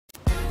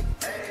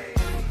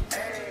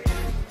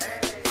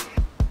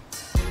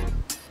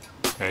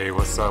Hey,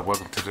 what's up?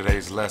 Welcome to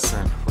today's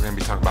lesson. We're going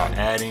to be talking about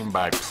adding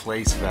by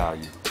place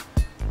value.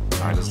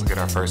 Alright, let's look at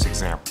our first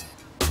example.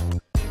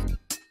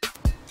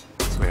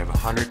 So we have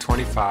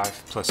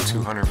 125 plus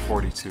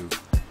 242.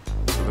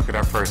 So look at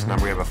our first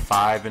number. We have a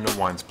 5 in the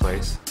ones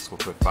place, so we'll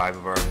put 5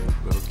 of our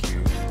little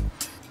cubes.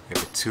 We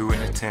have a 2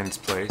 in the tens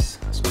place,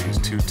 so we use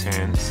 2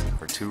 tens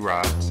or 2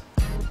 rods.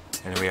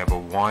 And then we have a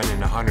 1 in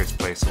the hundreds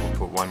place, so we'll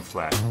put 1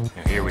 flat.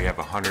 And here we have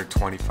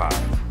 125.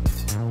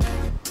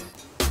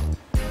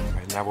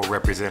 Now we'll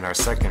represent our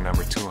second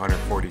number,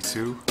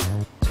 242. So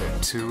we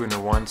have 2 in the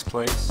ones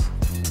place.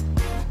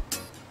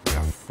 We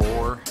have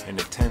 4 in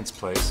the tens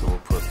place, so we'll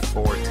put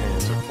 4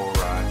 tens or 4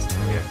 rods.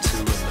 And we have 2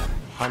 in the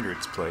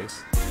hundreds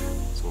place,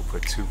 so we'll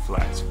put 2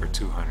 flats for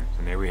 200.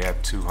 And there we have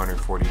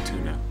 242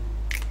 now.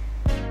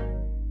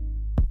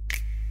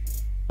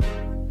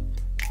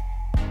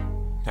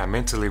 Now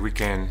mentally we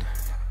can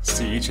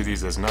see each of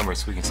these as numbers.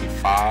 So we can see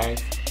 5,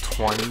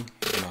 20, and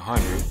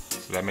 100.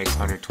 So that makes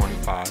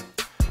 125.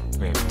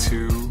 We have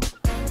 2,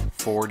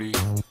 40,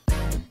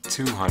 and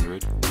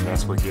 200, and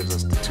that's what gives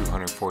us the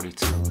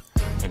 242.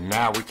 And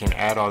now we can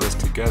add all this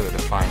together to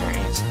find our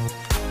answer.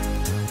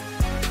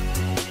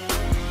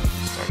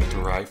 Start at the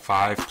right.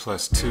 5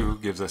 plus 2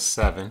 gives us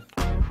 7,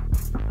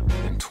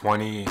 and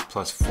 20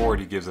 plus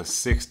 40 gives us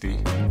 60,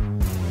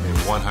 and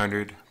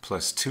 100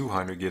 plus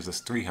 200 gives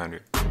us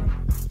 300.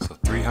 So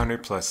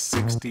 300 plus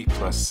 60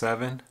 plus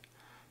 7,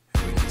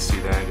 and we can see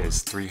that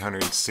is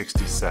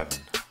 367.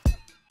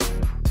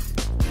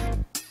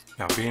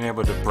 Now being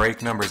able to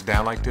break numbers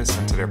down like this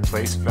into their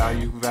place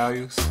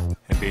values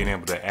and being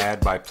able to add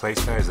by place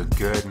value is a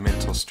good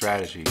mental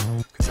strategy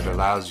because it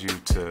allows you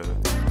to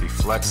be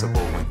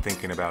flexible when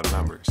thinking about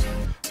numbers.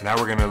 Now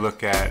we're going to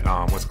look at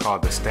what's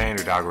called the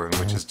standard algorithm,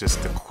 which is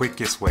just the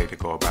quickest way to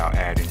go about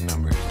adding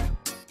numbers.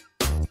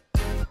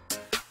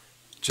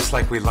 Just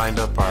like we lined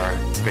up our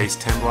base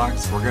 10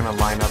 blocks, we're going to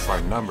line up our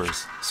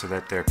numbers so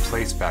that their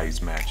place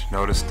values match.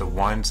 Notice the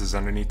ones is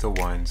underneath the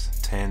ones,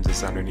 tens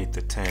is underneath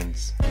the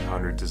tens, and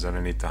hundreds is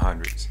underneath the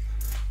hundreds.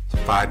 So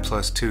 5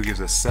 plus 2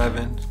 gives us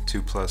 7,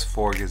 2 plus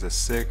 4 gives us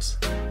 6,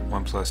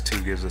 1 plus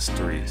 2 gives us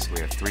 3, so we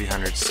have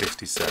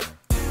 367.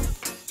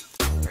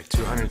 Right,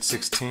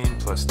 216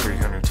 plus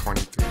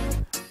 323.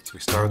 So we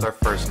start with our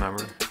first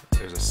number.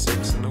 There's a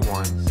 6 in the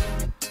ones,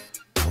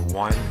 a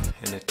 1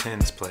 in the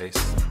tens place,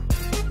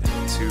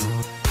 2 in the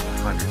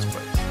hundreds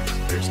place. So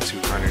there's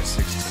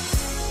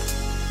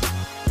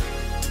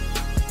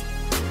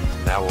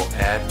 216. Now we'll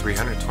add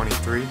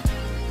 323. We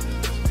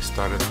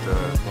start at the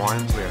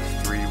ones, we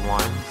have 3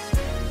 ones.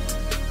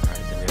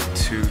 Right, then we have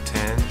 2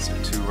 tens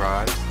and 2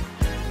 rods.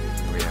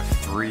 And we have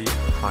 3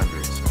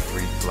 hundreds and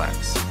 3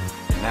 flats.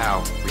 And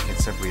now we can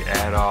simply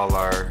add all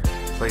our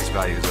place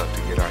values up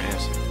to get our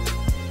answer.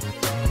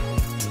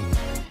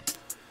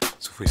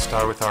 So if we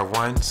start with our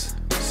ones,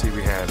 we see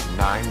we have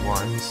 9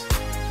 ones.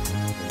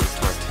 To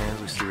our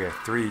tens, we see we have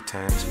 3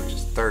 tens, which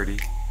is 30,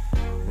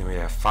 and then we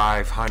have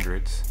 5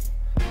 hundreds.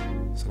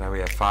 So now we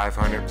have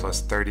 500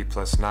 plus 30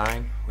 plus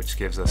 9, which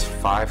gives us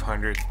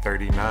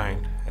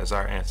 539 as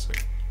our answer.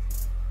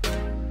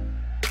 Alright,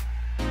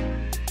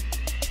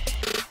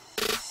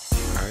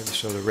 let's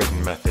show the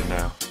written method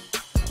now.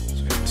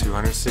 So we have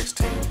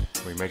 216.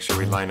 We make sure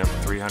we line up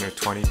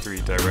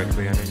 323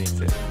 directly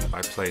underneath it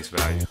by place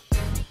value.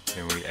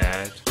 Then we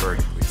add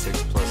vertically.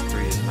 6 plus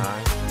 3 is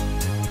 9,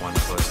 1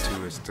 plus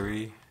 2 is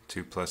 3,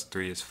 2 plus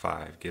 3 is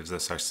 5, gives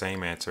us our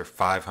same answer,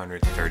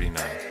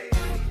 539.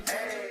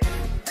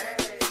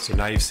 So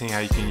now you've seen how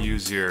you can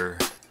use your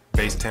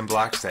base 10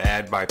 blocks to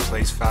add by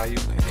place value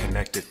and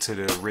connect it to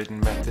the written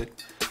method.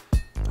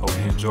 Hope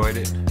you enjoyed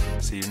it.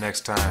 See you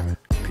next time.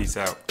 Peace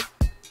out.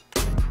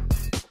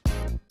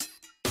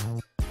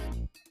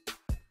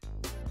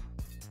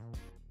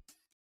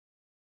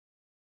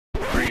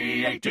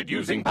 Created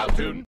using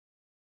Powtoon.